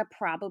it's going to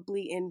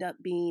probably end up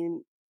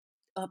being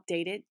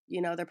updated.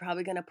 They're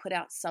probably going to put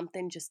out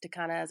something just to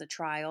kind of as a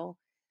trial,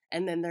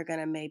 and then they're going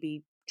to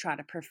maybe try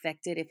to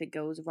perfect it if it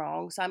goes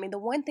wrong. So, I mean, the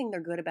one thing they're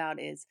good about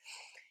is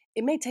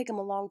it may take them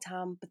a long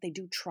time, but they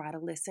do try to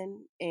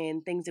listen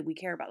and things that we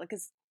care about. Like,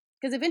 because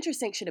Adventure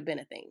Sync should have been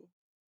a thing.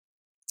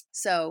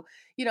 So,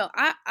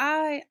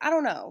 I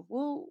don't know.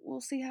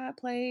 We'll see how it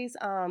plays.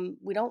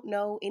 We don't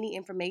know any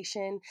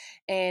information,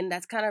 and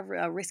that's kind of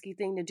a risky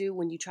thing to do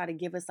when you try to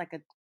give us like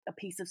a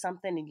piece of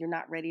something and you're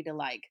not ready to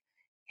like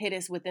hit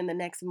us within the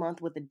next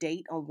month with a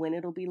date on when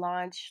it'll be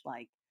launched.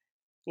 Like,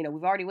 we've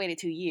already waited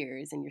 2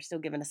 years and you're still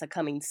giving us a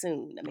coming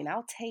soon. I mean,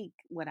 I'll take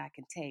what I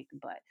can take,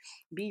 but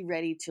be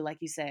ready to, like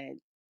you said,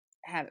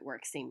 have it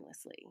work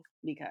seamlessly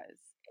because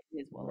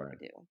it is well right.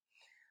 overdue.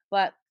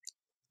 But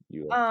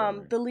You are so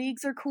right. the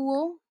leagues are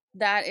cool.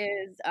 that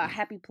is a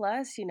happy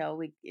plus. You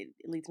know, it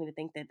leads me to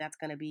think that that's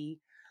going to be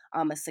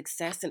a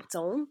success in its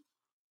own.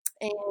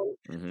 And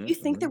do you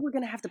think that Hmm. we're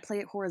going to have to play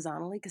it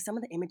horizontally? Because some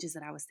of the images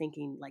that I was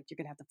thinking, like you're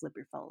going to have to flip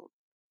your phone.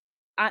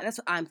 That's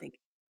what I'm thinking.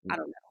 I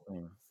don't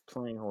know.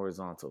 Playing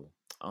horizontal.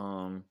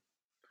 Um,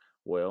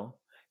 well,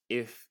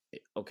 if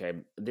okay,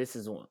 this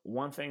is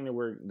one thing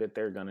that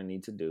they're gonna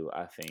need to do.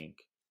 I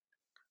think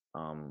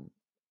um,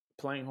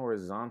 playing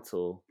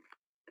horizontal.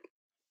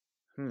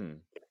 Hmm.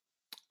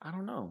 I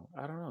don't know.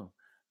 I don't know.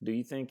 Do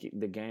you think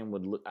the game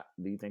would look?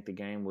 Do you think the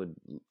game would?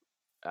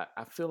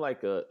 I feel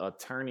like a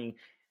turning.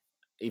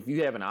 If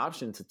you have an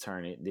option to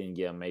turn it, then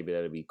yeah, maybe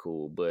that'd be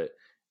cool. But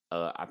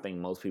I think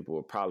most people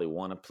would probably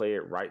want to play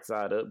it right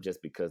side up,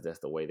 just because that's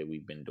the way that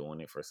we've been doing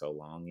it for so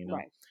long.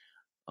 Right.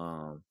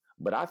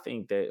 But I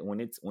think that when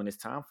it's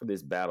time for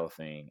this battle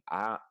thing,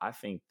 I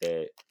think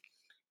that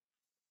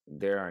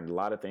there are a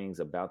lot of things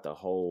about the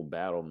whole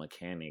battle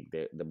mechanic,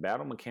 that the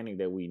battle mechanic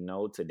that we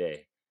know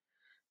today,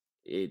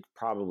 it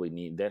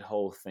probably that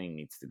whole thing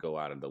needs to go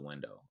out of the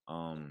window.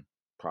 Hmm.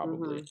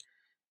 Probably.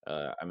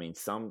 I mean,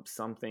 some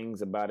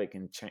things about it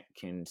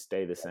can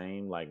stay the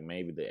same, like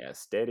maybe the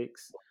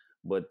aesthetics,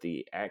 but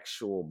the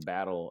actual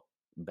battle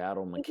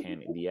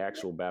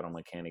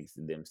mechanics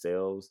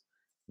themselves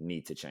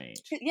need to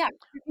change. Yeah,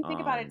 if you think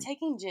about it, Um,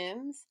 taking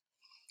gyms,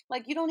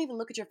 like you don't even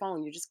look at your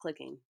phone; you're just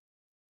clicking.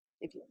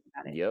 If you think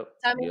about it, Yep,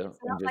 so I mean, yep. it's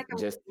not like a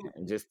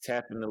Just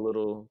tapping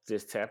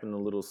the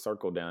little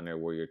circle down there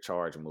where your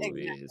charge move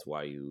exactly, is,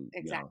 while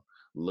exactly.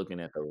 looking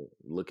at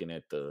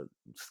the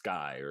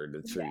sky or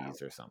the Yeah.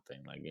 trees or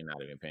something. Like, you're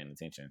not even paying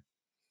attention.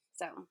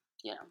 So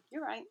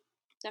you're right.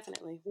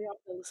 Definitely, we all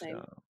feel the same.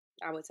 So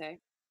I would say.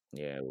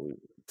 yeah,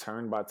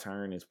 turn by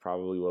turn is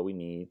probably what we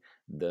need.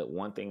 The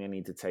one thing they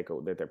need to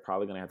that they're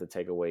probably going to have to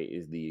take away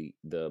is the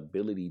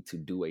ability to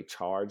do a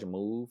charge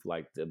move,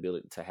 like the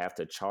ability to have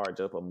to charge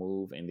up a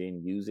move and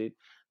then use it.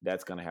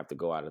 That's going to have to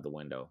go out of the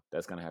window.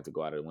 That's going to have to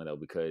go out of the window,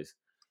 because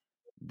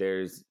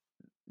there's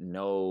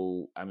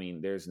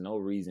there's no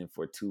reason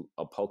for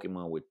a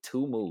Pokemon with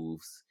two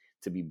moves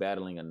to be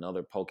battling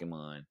another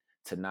Pokemon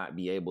to not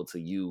be able to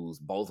use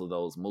both of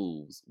those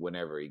moves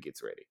whenever it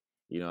gets ready.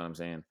 You know what I'm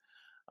saying?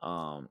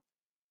 Um,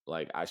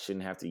 like, I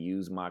shouldn't have to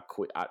use my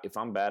if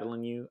I'm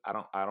battling you, I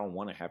don't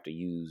want to have to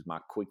use my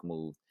quick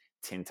move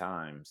 10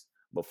 times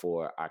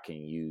before I can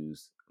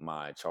use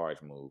my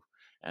charge move.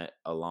 And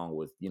along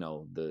with,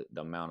 the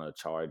amount of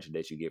charge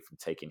that you get from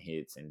taking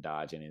hits and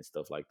dodging and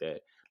stuff like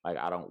that. Like,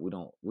 I don't we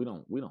don't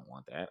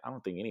want that. I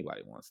don't think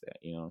anybody wants that.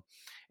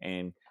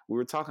 And we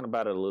were talking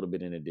about it a little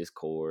bit in the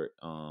Discord,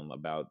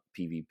 about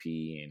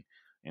PvP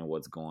and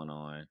what's going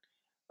on,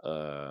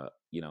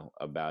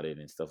 about it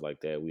and stuff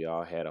like that. We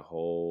all had a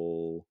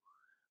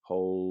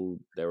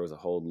there was a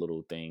whole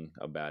little thing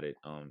about it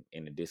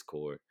in the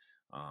Discord.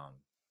 Um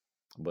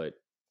but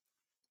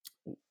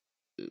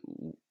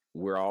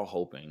we're all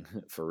hoping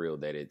for real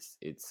that it's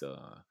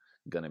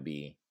gonna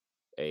be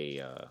a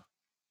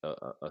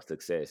a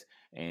success.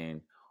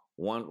 And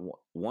one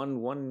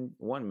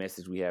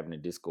message we have in the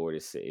Discord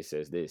is, it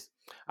says this: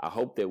 I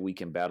hope that we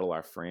can battle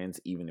our friends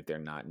even if they're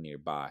not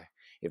nearby.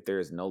 If there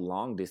is no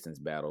long distance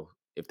battle,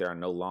 if there are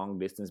no long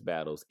distance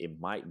battles, it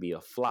might be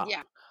a flop.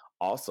 Yeah,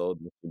 Also,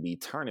 there will be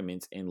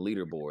tournaments and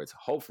leaderboards.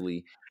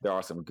 Hopefully, there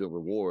are some good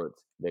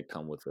rewards that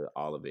come with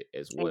all of it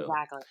as well.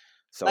 exactly.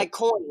 So Like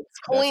coins. that's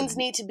a Coins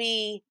need to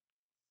be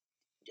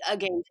a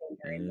game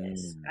changer in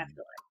this. I Mm.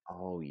 feel like.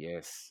 Oh,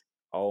 yes.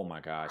 Oh my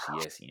gosh,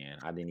 yes, Yan.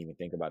 I didn't even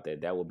think about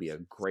that. That would be a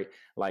great,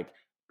 like,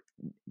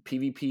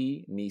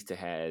 PvP needs to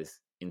has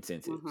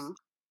incentives. Hmm.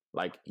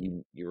 Like,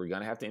 you were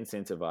gonna have to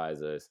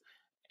incentivize us,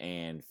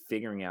 and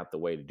figuring out the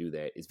way to do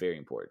that is very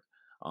important.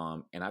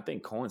 And I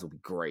think coins would be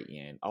great,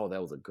 Yan. Oh,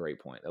 that was a great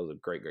point. That was a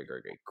great, great,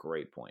 great, great,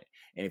 great point.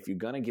 And if you're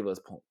gonna give us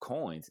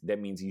coins, that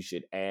means you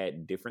should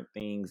add different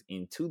things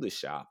into the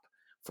shop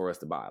for us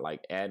to buy.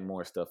 Like, add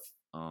more stuff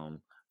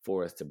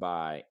for us to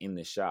buy in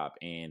the shop.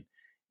 And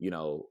you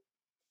know,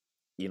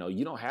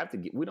 you don't have to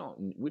get we don't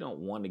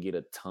want to get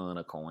a ton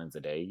of coins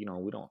a day. We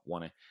don't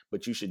want to,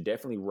 but you should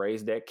definitely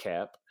raise the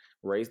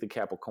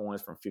cap of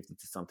coins from 50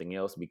 to something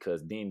else,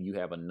 because then you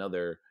have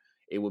another.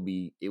 It would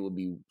be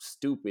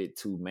stupid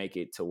to make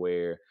it to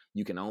where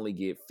you can only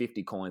get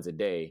 50 coins a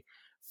day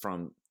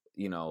from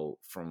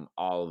from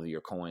all of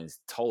your coins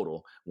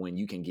total, when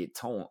you can get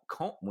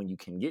when you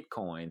can get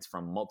coins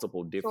from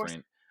multiple Source.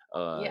 different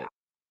uh Yeah.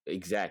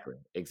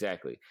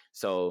 exactly.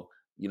 So,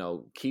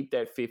 keep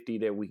that 50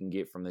 that we can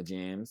get from the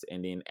gyms,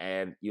 and then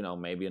add,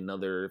 maybe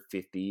another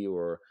 50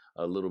 or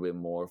a little bit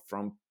more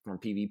from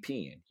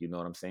PvP. You know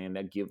what I'm saying?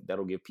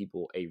 That'll give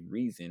people a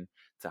reason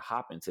to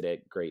hop into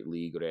that great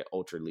league or that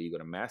ultra league or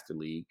the master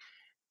league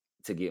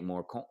to get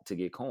to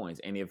get coins.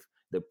 And if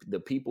the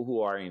people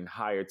who are in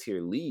higher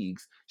tier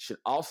leagues should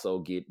also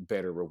get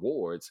better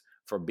rewards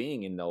for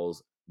being in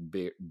those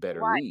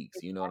better Right.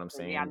 leagues. You know what I'm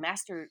Exactly. Yeah. saying?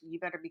 Master, you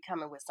better be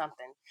coming with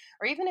something.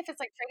 Or even if it's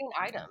like trading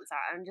Yeah. items,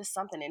 I'm just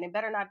something. And it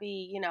better not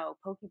be,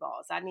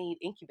 Pokeballs. I need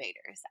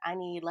incubators. I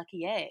need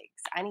lucky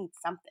eggs. I need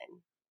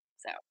something.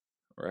 So,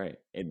 Right.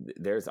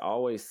 There's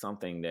always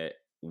something that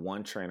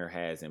one trainer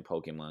has in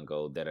Pokemon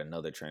Go that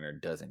another trainer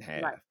doesn't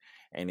have. Right.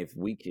 And if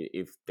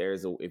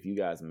you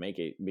guys make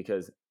it,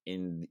 because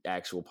in the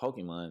actual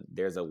Pokemon,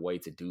 there's a way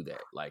to do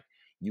that. Like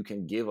you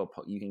can give a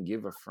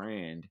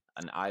friend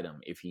an item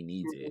if he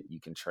needs it. You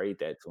can trade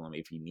that to him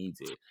if he needs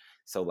it.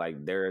 So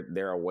like there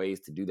are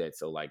ways to do that.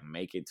 So like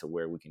make it to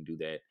where we can do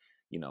that,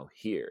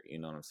 here. You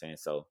know what I'm saying?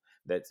 So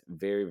that's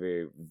very,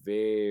 very,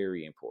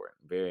 very important.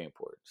 Very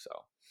important. So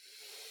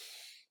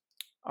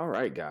all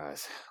right,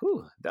 guys.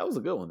 Whew, that was a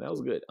good one. That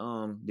was good.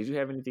 Did you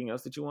have anything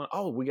else that you want?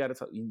 Oh, we got to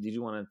talk. Did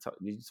you want to talk?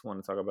 Did you just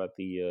want to talk about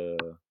the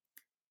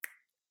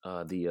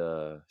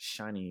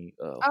shiny?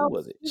 Who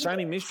was it?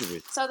 Shiny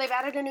Mischievous. So they've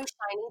added a new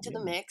shiny to the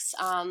mix.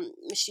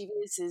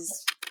 Mischievous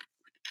is,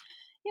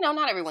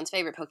 not everyone's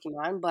favorite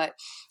Pokemon, but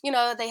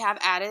they have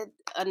added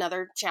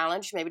another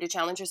challenge, maybe to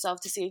challenge yourself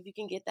to see if you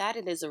can get that.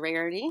 It is a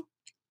rarity.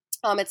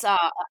 It's an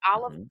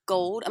olive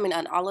gold.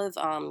 An olive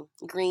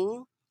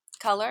green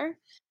color.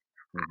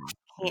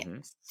 I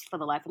can't for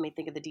the life of me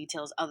think of the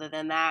details other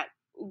than that,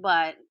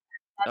 but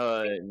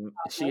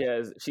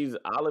she's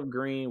olive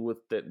green with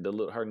the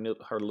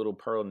her little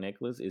pearl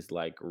necklace is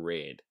like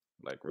red,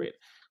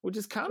 which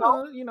is kind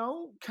of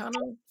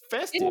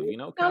festive,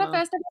 kind of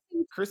festive.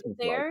 Christmas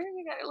there.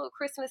 You got a little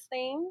Christmas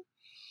theme.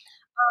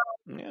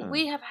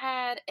 We have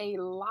had a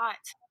lot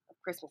of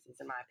Christmases,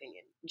 in my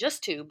opinion.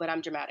 Just 2, but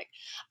I'm dramatic.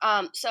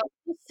 So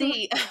we'll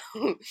see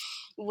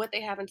what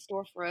they have in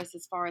store for us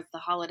as far as the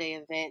holiday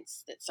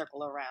events that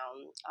circle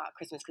around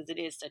Christmas, because it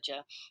is such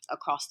a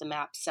across the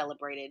map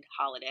celebrated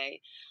holiday.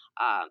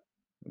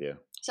 Yeah.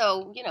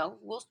 So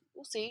we'll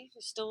see.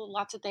 There's still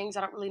lots of things.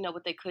 I don't really know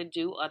what they could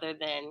do other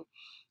than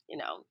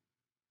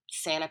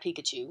Santa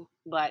Pikachu,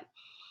 but.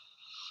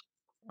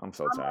 I'm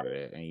so tired of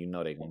that, and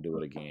they're gonna do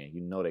it again.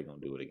 They're gonna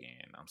do it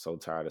again. I'm so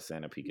tired of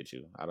Santa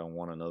Pikachu. I don't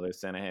want another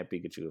Santa hat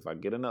Pikachu. If I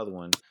get another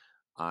one,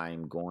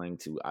 I'm going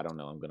to, I don't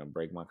know, I'm gonna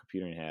break my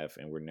computer in half,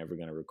 and we're never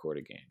gonna record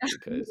again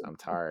because I'm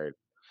tired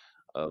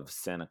of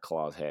Santa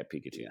Claus hat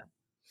Pikachu. Yeah.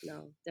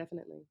 No,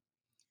 definitely.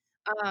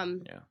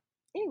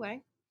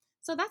 Anyway,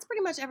 so that's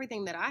pretty much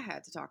everything that I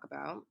had to talk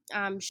about.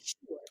 I'm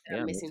sure that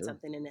I'm missing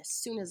something, and as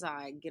soon as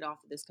I get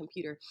off of this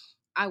computer,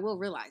 I will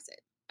realize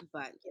it.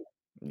 But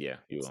yeah,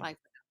 you will. Like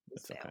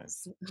it's okay.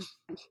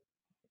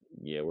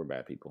 Yeah, we're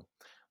bad people,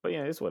 but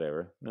yeah, it's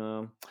whatever.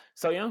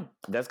 So yeah,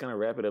 that's gonna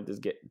wrap it up.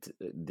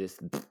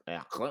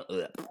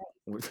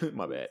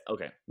 My bad.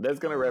 Okay, that's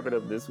gonna wrap it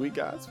up this week,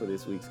 guys, for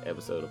this week's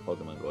episode of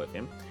Pokemon Go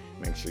FM.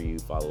 Make sure you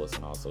follow us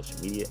on all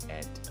social media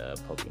at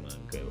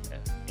Pokemon Go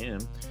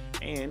FM.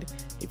 And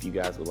if you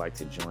guys would like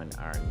to join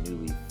our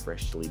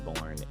freshly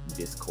born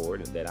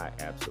Discord that I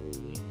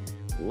absolutely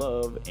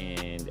love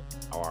and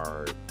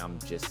I'm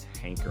just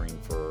hankering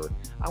for,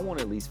 I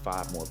want at least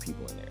 5 more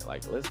people in there.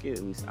 Like, let's get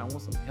at least, I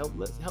want some help.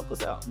 Let's help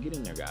us out. Get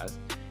in there, guys.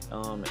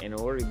 In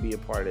order to be a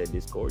part of that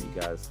Discord, you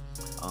guys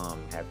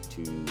have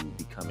to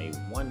become a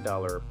 $1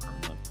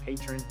 per month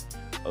patron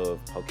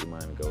of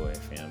Pokemon Go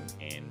FM,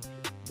 and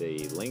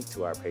the link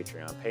to our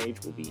Patreon page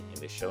will be in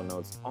the show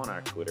notes on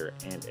our Twitter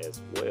and as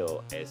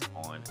well as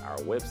on our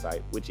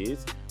website, which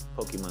is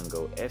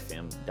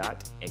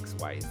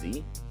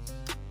PokemonGoFM.xyz.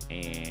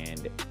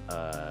 And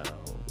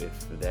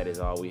if that is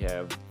all we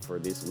have for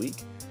this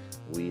week,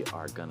 we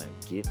are gonna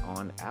get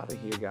on out of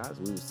here, guys.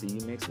 We will see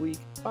you next week.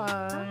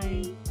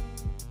 Bye.